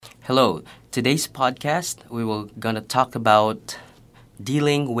Hello. Today's podcast, we will gonna talk about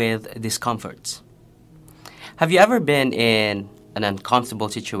dealing with discomforts. Have you ever been in an uncomfortable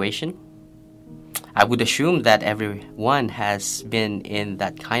situation? I would assume that everyone has been in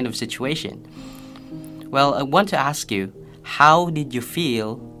that kind of situation. Well, I want to ask you, how did you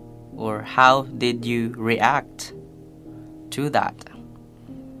feel or how did you react to that?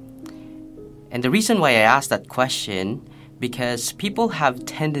 And the reason why I asked that question, because people have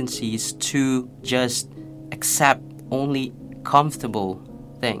tendencies to just accept only comfortable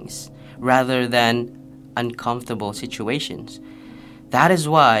things rather than uncomfortable situations. That is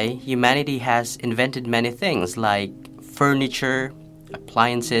why humanity has invented many things like furniture,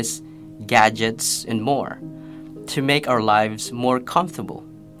 appliances, gadgets, and more to make our lives more comfortable.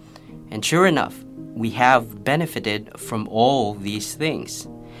 And sure enough, we have benefited from all these things.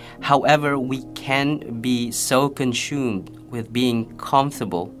 However, we can be so consumed with being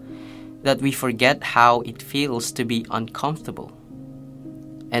comfortable that we forget how it feels to be uncomfortable.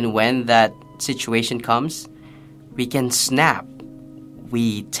 And when that situation comes, we can snap.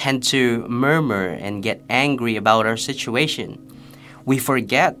 We tend to murmur and get angry about our situation. We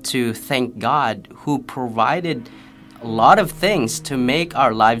forget to thank God who provided a lot of things to make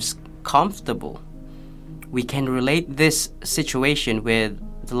our lives comfortable. We can relate this situation with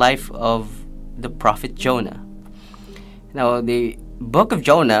the life of the prophet Jonah. Now, the book of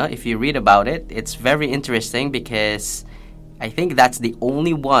Jonah, if you read about it, it's very interesting because I think that's the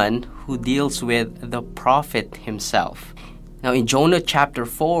only one who deals with the prophet himself. Now, in Jonah chapter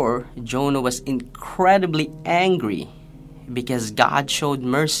 4, Jonah was incredibly angry because God showed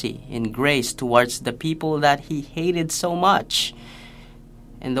mercy and grace towards the people that he hated so much.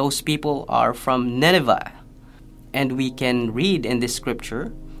 And those people are from Nineveh. And we can read in this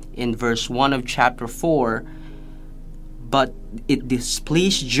scripture, in verse 1 of chapter 4, "But it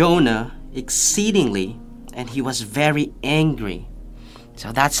displeased Jonah exceedingly, and he was very angry."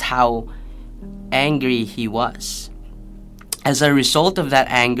 So that's how angry he was. As a result of that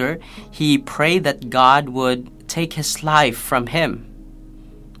anger, he prayed that God would take his life from him.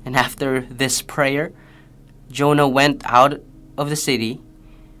 And after this prayer, Jonah went out of the city,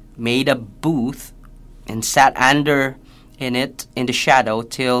 made a booth, and sat under in it in the shadow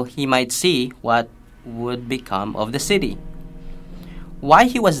till he might see what would become of the city. Why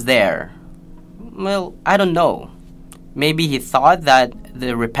he was there? Well, I don't know. Maybe he thought that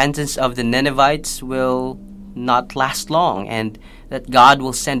the repentance of the Ninevites will not last long and that God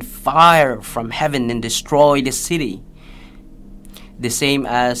will send fire from heaven and destroy the city. The same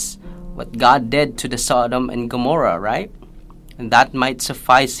as what God did to the Sodom and Gomorrah, right? And that might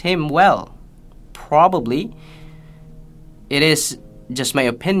suffice him well. Probably. It is just my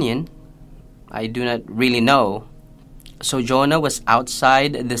opinion. I do not really know. So Jonah was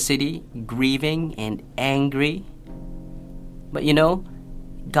outside the city, grieving and angry. But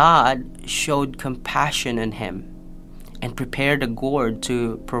God showed compassion on him and prepared a gourd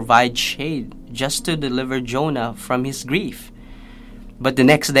to provide shade just to deliver Jonah from his grief. But the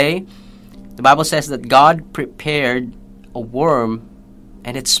next day, the Bible says that God prepared a worm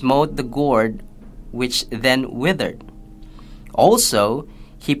and it smote the gourd, which then withered. Also,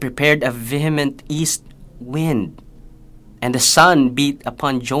 he prepared a vehement east wind, and the sun beat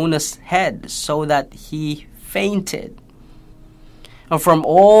upon Jonah's head so that he fainted. Now, from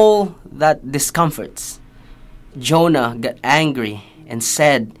all that discomforts, Jonah got angry and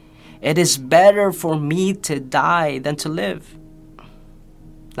said, "It is better for me to die than to live."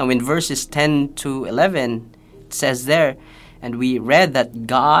 Now, in verses 10 to 11, it says there, and we read that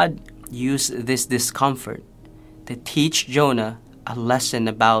God used this discomfort to teach Jonah a lesson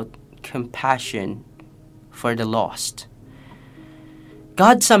about compassion for the lost.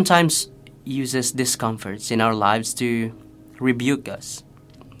 God sometimes uses discomforts in our lives to rebuke us.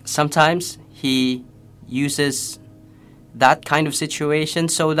 Sometimes He uses that kind of situation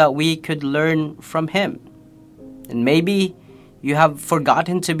so that we could learn from Him. And maybe you have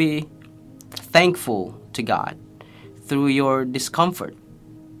forgotten to be thankful to God through your discomfort.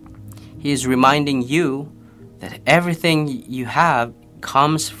 He is reminding you that everything you have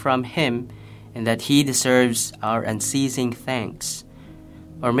comes from Him and that He deserves our unceasing thanks.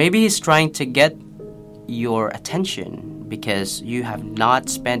 Or maybe He's trying to get your attention because you have not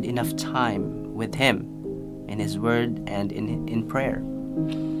spent enough time with Him in His Word and in prayer.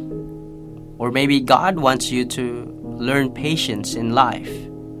 Or maybe God wants you to learn patience in life.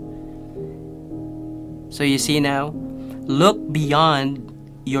 So you see now, look beyond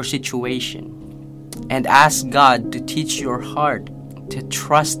your situation and ask God to teach your heart to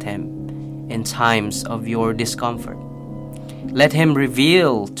trust Him in times of your discomfort. Let Him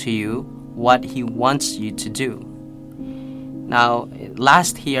reveal to you what He wants you to do. Now,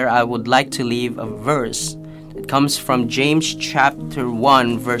 last here, I would like to leave a verse. It comes from James chapter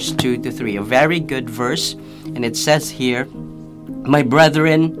 1, verse 2 to 3. A very good verse. And it says here, "My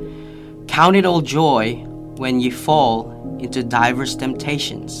brethren, count it all joy when ye fall into divers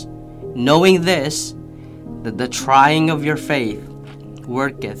temptations, knowing this, that the trying of your faith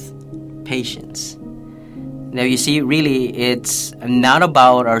worketh patience." Now you see, really, it's not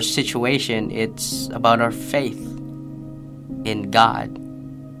about our situation, it's about our faith in God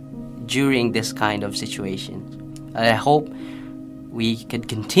during this kind of situation. I hope we could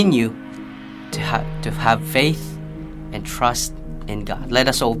continue to have faith and trust in God. Let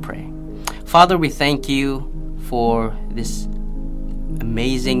us all pray. Father, we thank you for this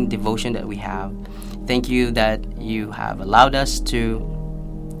amazing devotion that we have. Thank you that you have allowed us to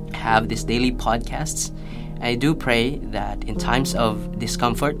have these daily podcasts. I do pray that in times of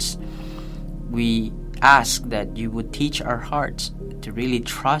discomforts, we ask that you would teach our hearts to really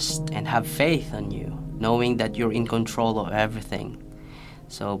trust and have faith on you, knowing that you're in control of everything.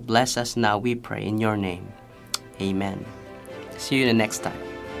 So bless us now, we pray, in your name. Amen. See you the next time.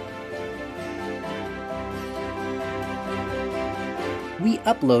 We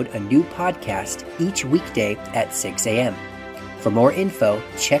upload a new podcast each weekday at 6 a.m. For more info,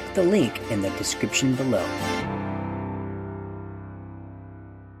 check the link in the description below.